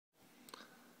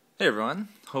Hey everyone,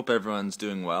 hope everyone's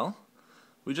doing well.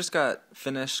 We just got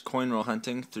finished coin roll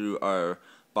hunting through our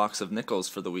box of nickels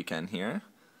for the weekend here.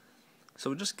 So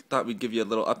we just thought we'd give you a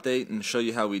little update and show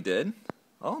you how we did.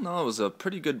 Oh no, it was a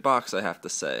pretty good box, I have to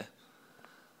say.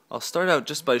 I'll start out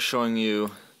just by showing you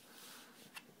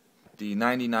the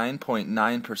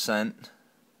 99.9%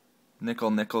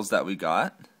 nickel nickels that we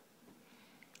got.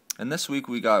 And this week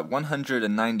we got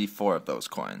 194 of those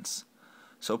coins.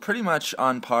 So pretty much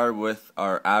on par with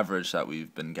our average that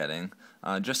we've been getting,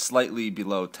 just slightly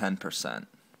below 10%.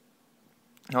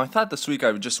 Now I thought this week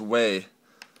I would just weigh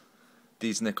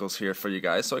these nickels here for you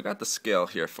guys, so I got the scale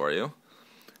here for you.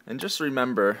 And just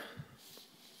remember,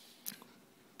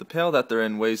 the pail that they're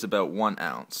in weighs about 1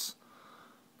 ounce.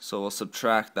 So we'll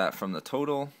subtract that from the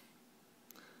total.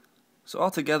 So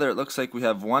altogether it looks like we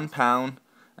have 1 pound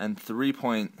and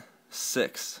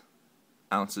 3.6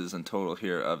 ounces in total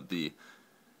here of the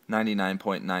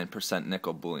 99.9%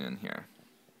 nickel bullion here.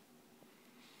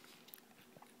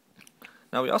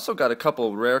 Now we also got a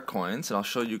couple rare coins, and I'll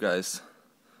show you guys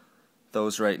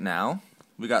those right now.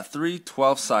 We got 3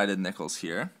 12-sided nickels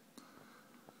here.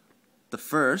 The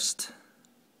first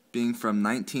being from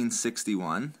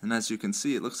 1961, and as you can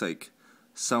see it looks like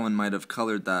someone might have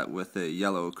colored that with a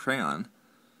yellow crayon,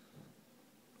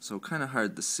 so kind of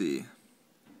hard to see.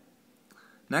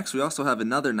 Next we also have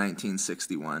another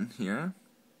 1961 here.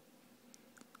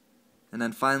 And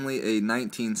then finally a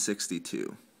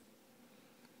 1962.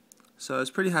 So I was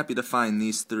pretty happy to find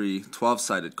these 3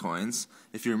 12-sided coins.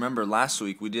 If you remember last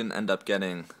week we didn't end up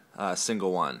getting a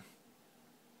single one.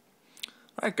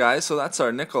 Alright guys, so that's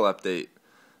our nickel update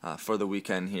for the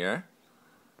weekend here.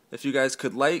 If you guys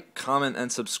could like, comment,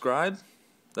 and subscribe,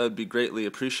 that would be greatly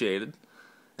appreciated.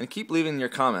 And keep leaving your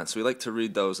comments. We like to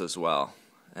read those as well,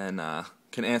 and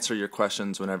can answer your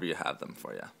questions whenever you have them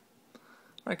for you.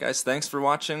 Alright guys, thanks for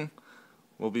watching.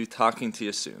 We'll be talking to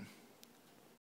you soon.